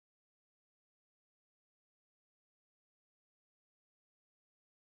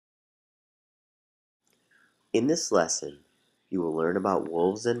In this lesson, you will learn about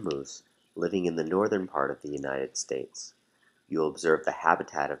wolves and moose living in the northern part of the United States. You will observe the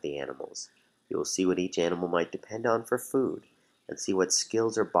habitat of the animals. You will see what each animal might depend on for food, and see what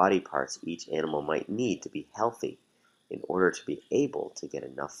skills or body parts each animal might need to be healthy in order to be able to get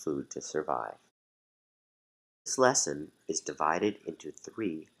enough food to survive. This lesson is divided into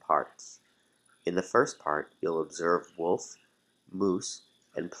 3 parts. In the first part, you'll observe wolf, moose,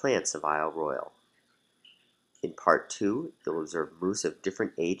 and plants of Isle Royale. In part 2, you'll observe moose of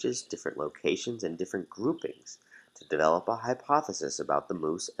different ages, different locations, and different groupings to develop a hypothesis about the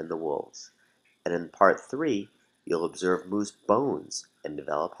moose and the wolves. And in part 3, you'll observe moose bones and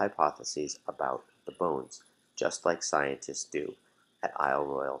develop hypotheses about the bones, just like scientists do at Isle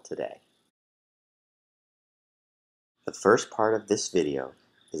Royale today. The first part of this video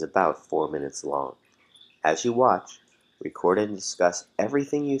is about 4 minutes long. As you watch, record and discuss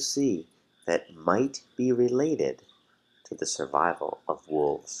everything you see that might be related to the survival of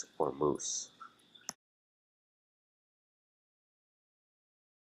wolves or moose.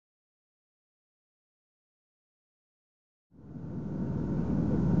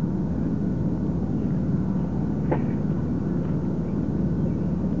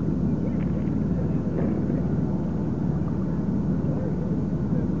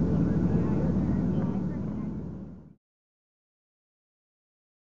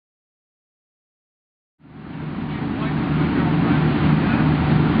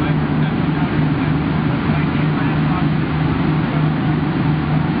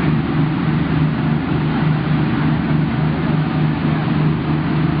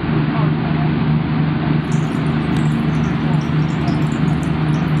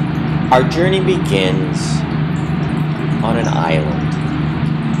 Our journey begins on an island,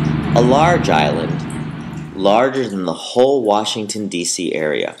 a large island, larger than the whole Washington, D.C.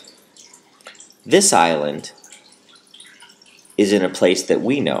 area. This island is in a place that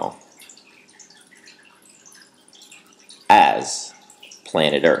we know as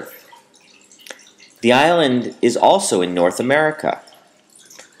planet Earth. The island is also in North America,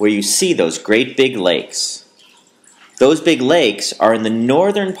 where you see those great big lakes. Those big lakes are in the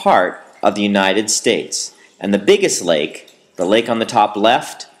northern part of the United States, and the biggest lake, the lake on the top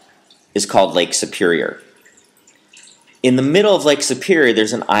left, is called Lake Superior. In the middle of Lake Superior,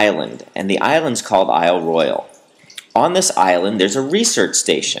 there's an island, and the island's called Isle Royale. On this island, there's a research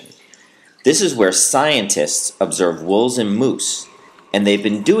station. This is where scientists observe wolves and moose, and they've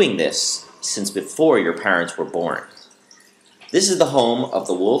been doing this since before your parents were born. This is the home of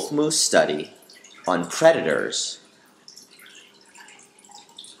the wolf-moose study on predators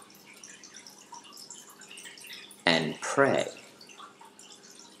and prey.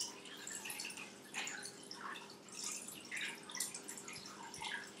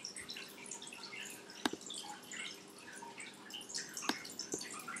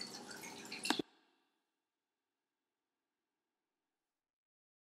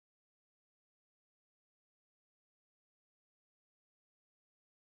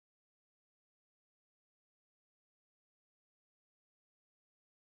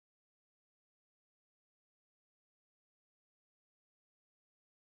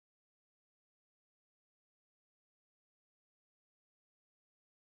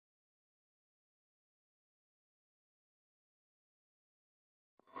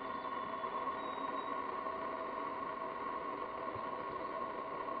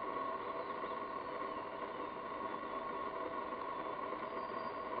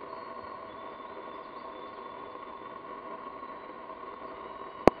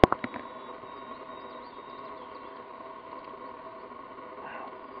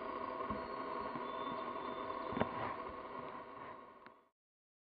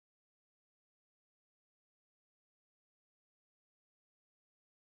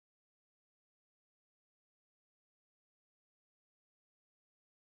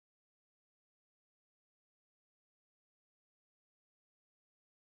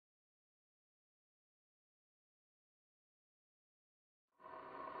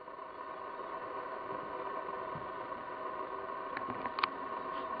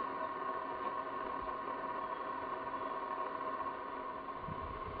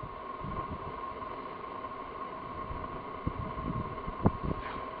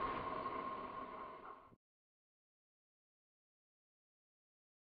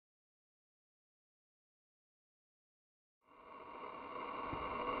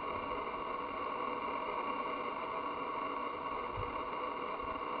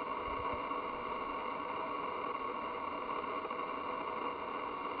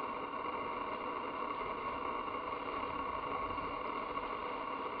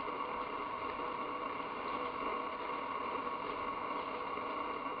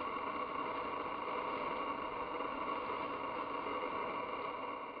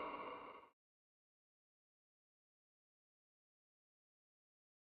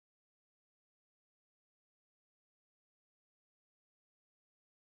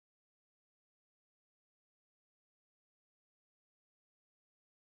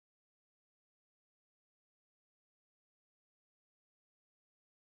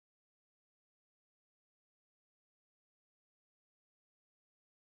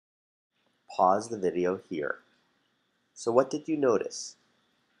 Pause the video here. So what did you notice?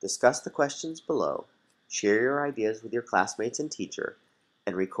 Discuss the questions below, share your ideas with your classmates and teacher,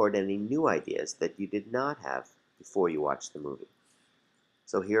 and record any new ideas that you did not have before you watched the movie.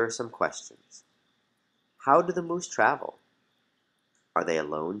 So here are some questions. How do the moose travel? Are they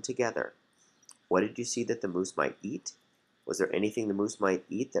alone together? What did you see that the moose might eat? Was there anything the moose might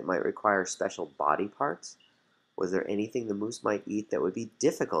eat that might require special body parts? Was there anything the moose might eat that would be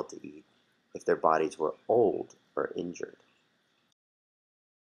difficult to eat if their bodies were old or injured?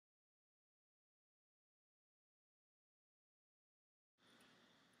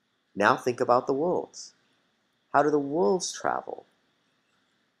 Now think about the wolves. How do the wolves travel?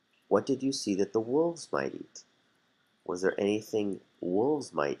 What did you see that the wolves might eat? Was there anything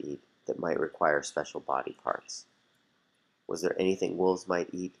wolves might eat that might require special body parts? Was there anything wolves might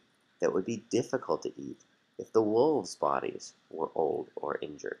eat that would be difficult to eat if the wolves' bodies were old or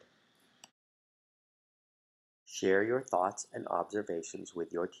injured? Share your thoughts and observations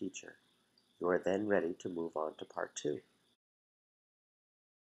with your teacher. You are then ready to move on to part 2.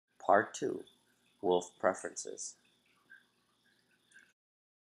 Part 2, Wolf Preferences.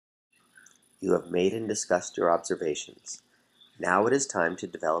 You have made and discussed your observations. Now it is time to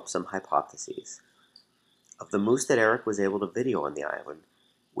develop some hypotheses. Of the moose that Eric was able to video on the island,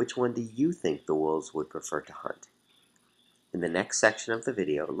 which one do you think the wolves would prefer to hunt? In the next section of the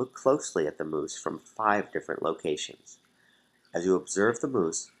video, look closely at the moose from 5 different locations. As you observe the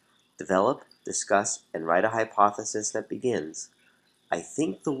moose, develop, discuss, and write a hypothesis that begins, I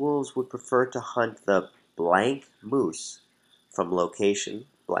think the wolves would prefer to hunt the blank moose from location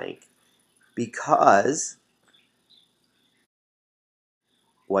blank because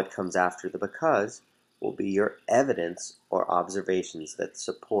what comes after the because will be your evidence or observations that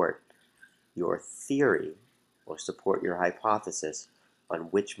support your theory or support your hypothesis on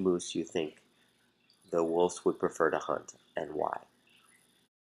which moose you think the wolves would prefer to hunt and why.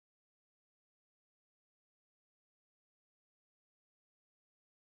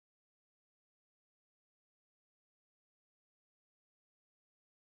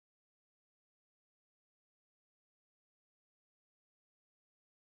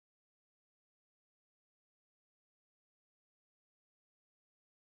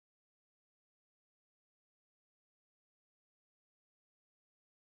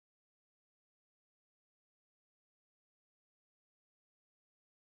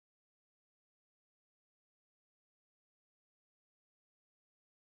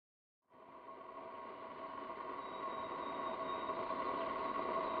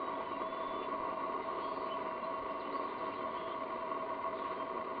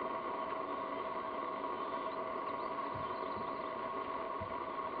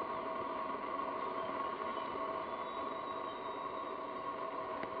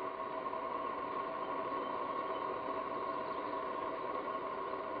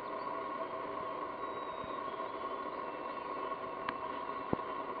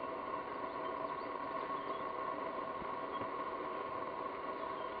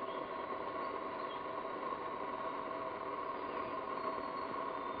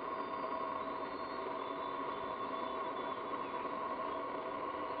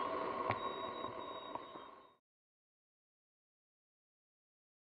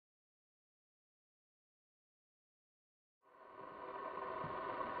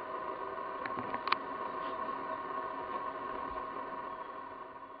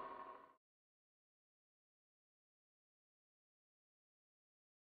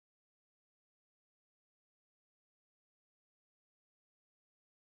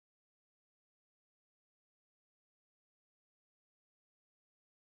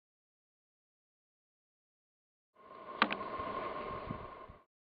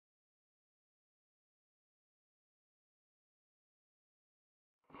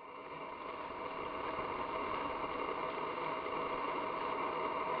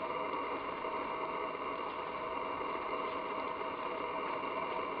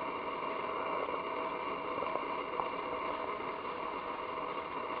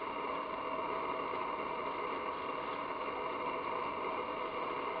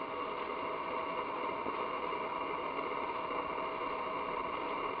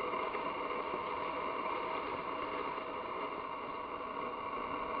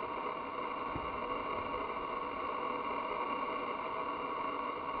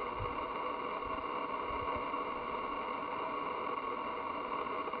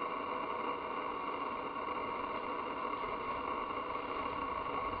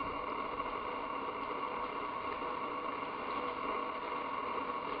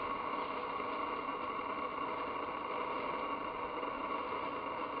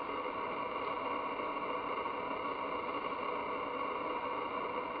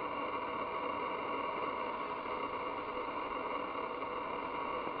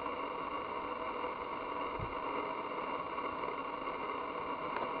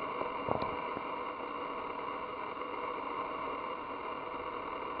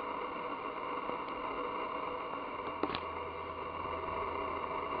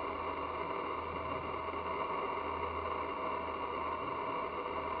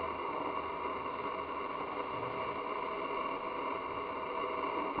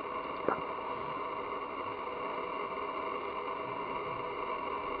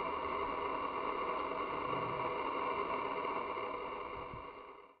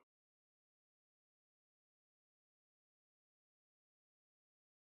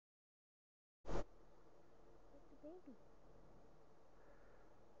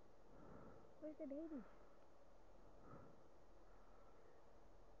 Where's the baby?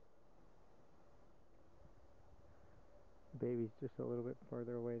 Baby's just a little bit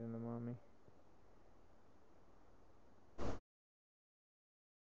farther away than the mommy.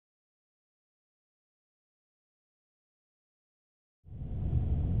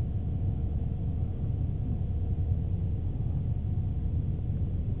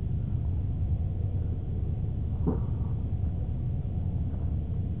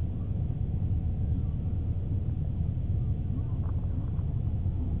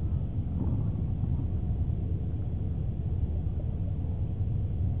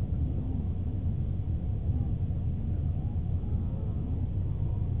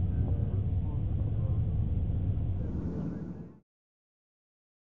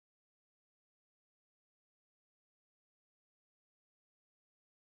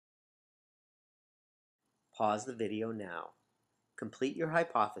 Pause the video now. Complete your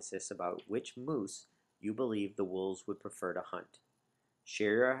hypothesis about which moose you believe the wolves would prefer to hunt.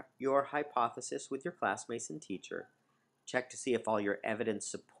 Share your hypothesis with your classmates and teacher. Check to see if all your evidence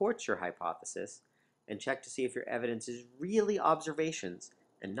supports your hypothesis, and check to see if your evidence is really observations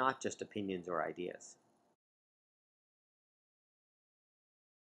and not just opinions or ideas.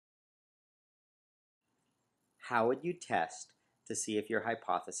 How would you test to see if your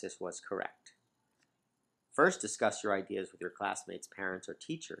hypothesis was correct? First, discuss your ideas with your classmates, parents, or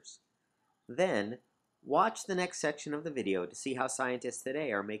teachers. Then, watch the next section of the video to see how scientists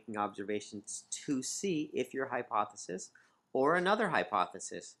today are making observations to see if your hypothesis or another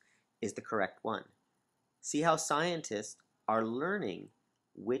hypothesis is the correct one. See how scientists are learning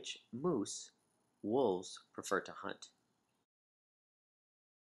which moose wolves prefer to hunt.